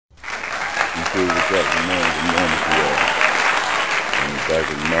YouTube, what's up? Good morning to y'all. I'm back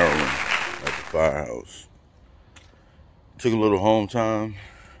in Maryland at the firehouse. Took a little home time.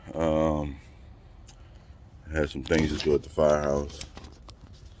 Had some things to do at the firehouse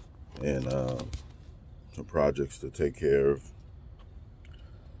and some projects to take care of.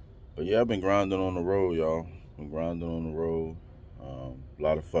 But yeah, I've been grinding on the road, y'all. Been grinding on the road. A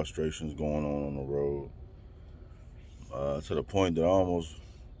lot of frustrations going on the road. To the point that I almost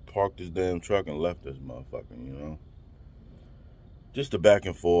parked this damn truck and left this motherfucker, you know? Just the back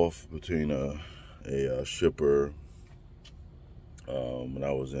and forth between a shipper when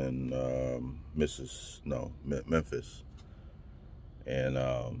I was in Memphis. And,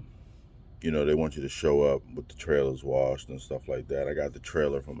 you know, they want you to show up with the trailers washed and stuff like that. I got the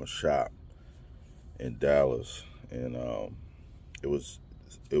trailer from a shop in Dallas, and it was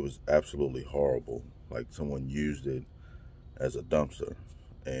absolutely horrible. Like someone used it as a dumpster,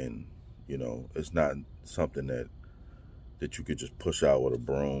 and you know, it's not something that you could just push out with a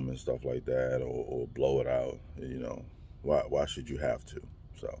broom and stuff like that, or blow it out. You know, why should you have to?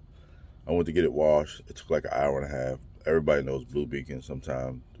 So I went to get it washed. It took like an hour and a half. Everybody knows Blue Beacon.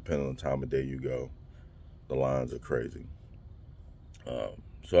 Sometimes, depending on the time of day you go, the lines are crazy.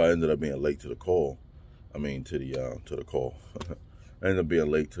 So I ended up being late to the call. I mean, to the call. I ended up being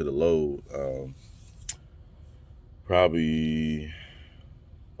late to the load. Probably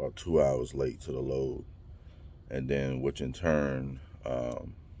about 2 hours late to the load, and then which in turn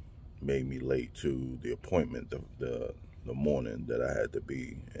made me late to the appointment the morning that I had to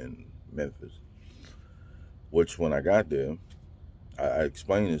be in Memphis. Which when I got there, I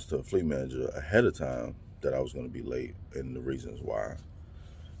explained this to the fleet manager ahead of time that I was going to be late and the reasons why.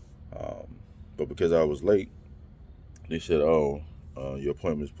 But because I was late, they said, "Oh, your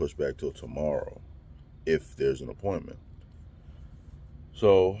appointment's pushed back till tomorrow, if there's an appointment."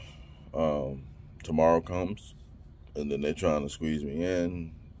 So tomorrow comes, and then they're trying to squeeze me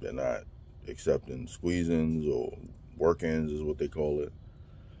in. They're not accepting squeeze-ins or work-ins is what they call it.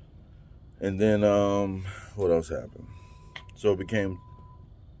 And then what else happened? So it became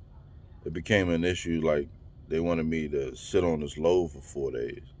an issue. Like they wanted me to sit on this load for 4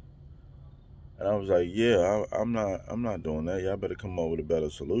 days. And I was like, yeah, I'm not doing that. Y'all better come up with a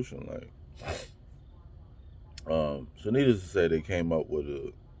better solution. Like, so needless to say, they came up with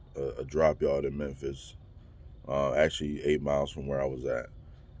a drop yard in Memphis, actually 8 miles from where I was at.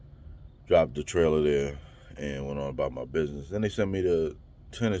 Dropped the trailer there and went on about my business. Then they sent me to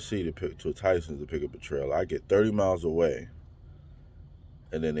Tennessee to Tyson's to pick up a trailer. I get 30 miles away,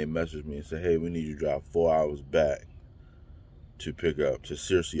 and then they messaged me and said, "Hey, we need you to drive 4 hours back to pick up to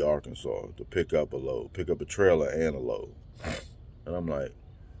Searcy, Arkansas, to pick up a trailer and a load." And I'm like,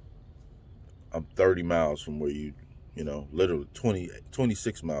 I'm 30 miles from where you know, literally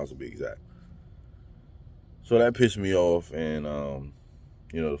 26 miles to be exact. So that pissed me off, and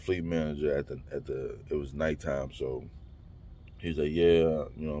you know, the fleet manager it was nighttime, so he's like, "Yeah,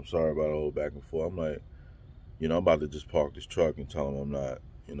 you know, I'm sorry about the whole back and forth." I'm like, you know, I'm about to just park this truck and tell him I'm not,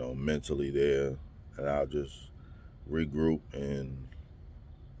 you know, mentally there, and I'll just regroup and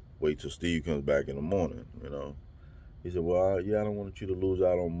wait till Steve comes back in the morning, you know. He said, "Well, yeah, I don't want you to lose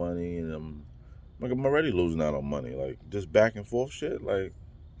out on money," and I'm like, I'm already losing out on money, like just back and forth shit, like.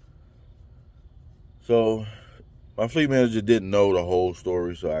 So my fleet manager didn't know the whole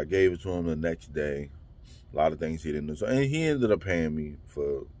story, so I gave it to him the next day. A lot of things he didn't know, so, and he ended up paying me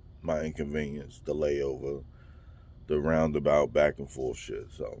for my inconvenience, the layover, the roundabout back and forth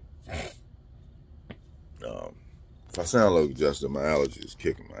shit. So if I sound like Justin, my allergies is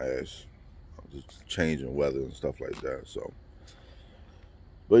kicking my ass. I'm just changing weather and stuff like that. So,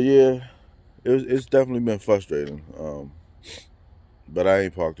 but yeah, it's definitely been frustrating. But I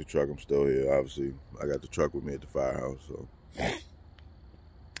ain't parked the truck. I'm still here. Obviously, I got the truck with me at the firehouse. So,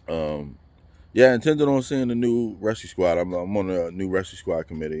 yeah, I intended on seeing the new rescue squad. I'm on the new rescue squad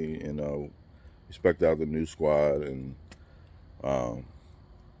committee, and expect out the new squad. And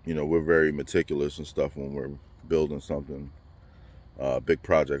you know, we're very meticulous and stuff when we're building something, big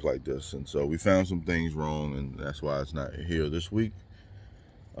project like this. And so we found some things wrong, and that's why it's not here this week.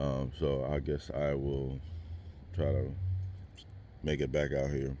 So I guess I will try to make it back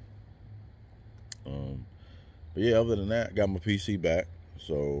out here. But yeah, other than that, I got my PC back,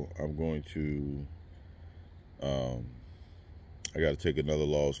 so I'm going to I got to take another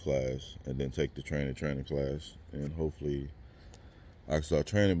laws class and then take the training class, and hopefully I can start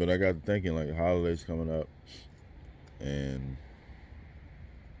training. But I got to thinking, like, holidays coming up, and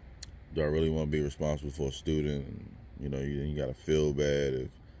do I really want to be responsible for a student? And, you know, you got to feel bad if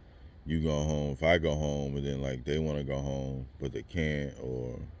you go home, if I go home, and then like they want to go home but they can't,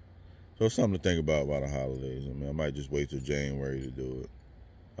 or So it's something to think about the holidays. I mean, I might just wait till January to do it.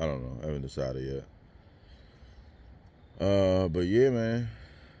 I don't know. I haven't decided yet. But yeah, man,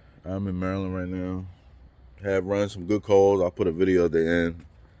 I'm in Maryland right now. Have run some good calls. I'll put a video at the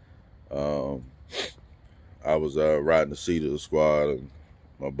end. I was riding the seat of the squad, and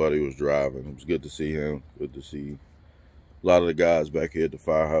my buddy was driving. It was good to see him. Good to see a lot of the guys back here at the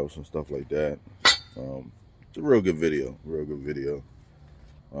firehouse and stuff like that. It's a real good video. Real good video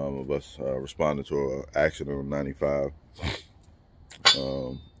of us responding to an accident on 95.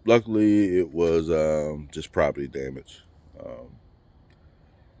 Luckily, it was just property damage.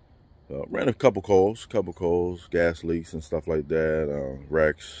 Ran a couple calls, gas leaks and stuff like that,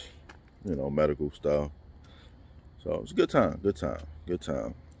 wrecks, you know, medical stuff. So it was a good time.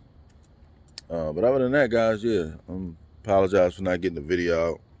 But other than that, guys, yeah, apologize for not getting the video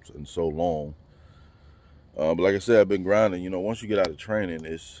out in so long. But like I said, I've been grinding. You know, once you get out of training,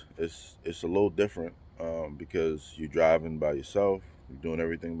 it's a little different because you're driving by yourself, you're doing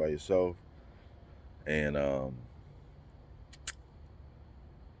everything by yourself, and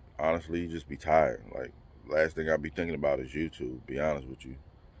honestly, you just be tired. Like, last thing I'll be thinking about is YouTube, be honest with you.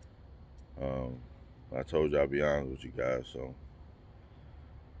 I told you I'll be honest with you guys, so.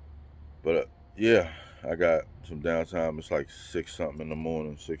 But yeah, I got some downtime. It's like 6 something in the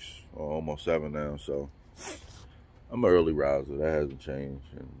morning, 6 or almost 7 now, so I'm an early riser. That hasn't changed.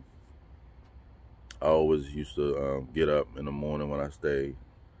 And I always used to get up in the morning when I stay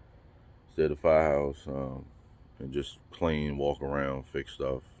at the firehouse and just clean, walk around, fix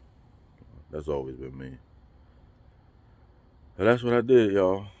stuff. That's always been me. But that's what I did,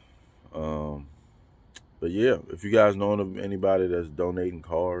 y'all. But yeah, if you guys know of anybody that's donating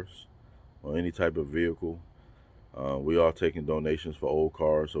cars or any type of vehicle, we are taking donations for old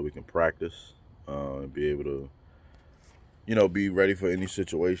cars so we can practice and be able to, you know, be ready for any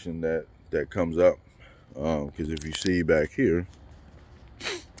situation that comes up. Because if you see back here,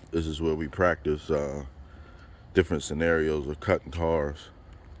 this is where we practice different scenarios of cutting cars.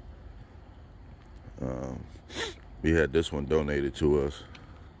 We had this one donated to us,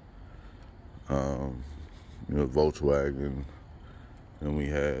 you know, Volkswagen, and we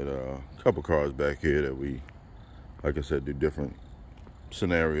had a couple cars back here that we, like I said, do different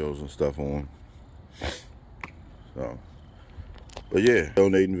scenarios and stuff on. So, but yeah,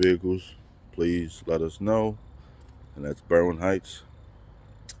 donating vehicles, please let us know. And that's Berwyn Heights,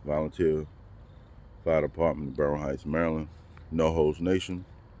 Volunteer Fire Department, Berwyn Heights, Maryland. No Host Nation,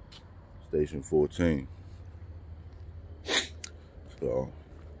 Station 14. So,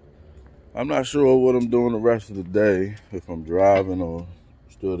 I'm not sure what I'm doing the rest of the day, if I'm driving or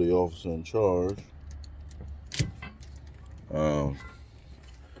still the officer in charge.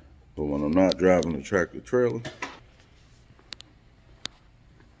 But when I'm not driving the tractor trailer,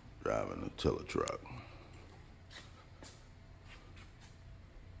 driving the tiller truck.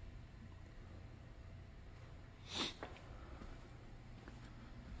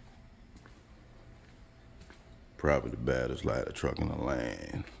 Probably the baddest ladder truck in the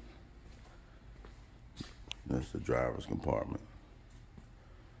land. That's the driver's compartment.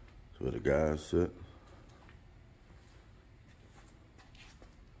 That's where the guys sit.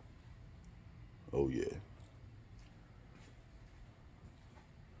 Oh yeah.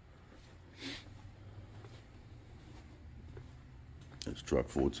 It's truck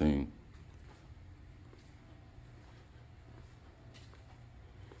 14.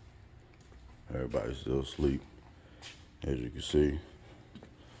 Everybody's still asleep, as you can see.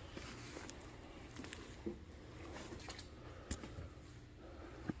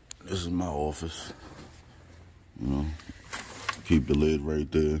 This is my office. You know, keep the lid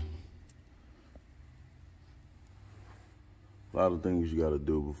right there. A lot of things you gotta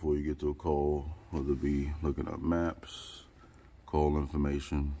do before you get to a call, whether it be looking up maps, call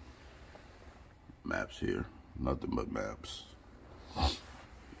information. Maps here, nothing but maps.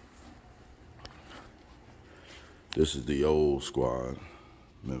 This is the old squad,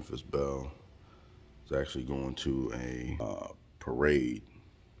 Memphis Belle. It's actually going to a parade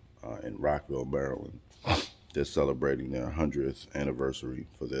in Rockville, Maryland. They're celebrating their 100th anniversary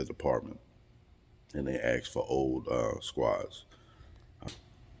for their department. And they asked for old squads.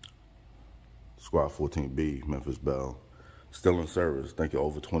 Squad 14B, Memphis Belle, still in service. I think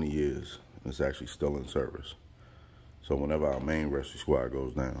over 20 years. It's actually still in service. So whenever our main rescue squad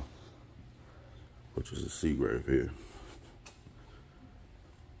goes down, which is a Seagrave here,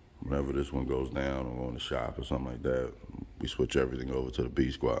 whenever this one goes down or on the shop or something like that, we switch everything over to the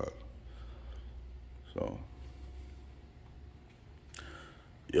B squad. So,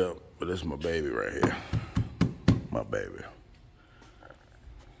 yep, but this is my baby right here. My baby.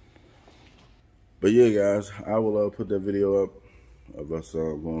 But yeah, guys, I will put that video up of us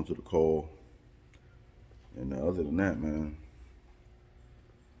going to the call. And other than that, man,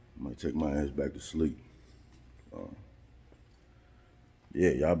 I might take my ass back to sleep. Yeah,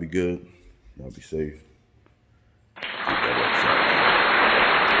 y'all be good. Y'all be safe.